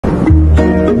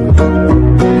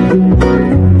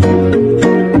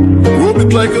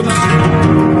Like a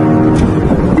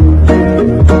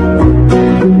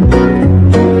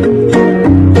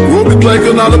like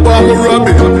an Alabama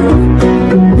rabbit.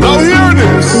 Now hear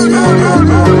this.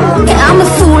 Yeah, I'm a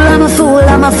fool, I'm a fool,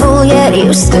 I'm a fool, yet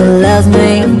you still love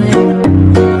me.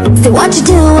 So what you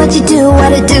do, what you do,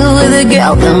 what I do with a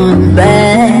girl coming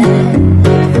back.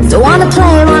 So wanna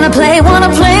play, wanna play, wanna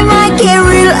play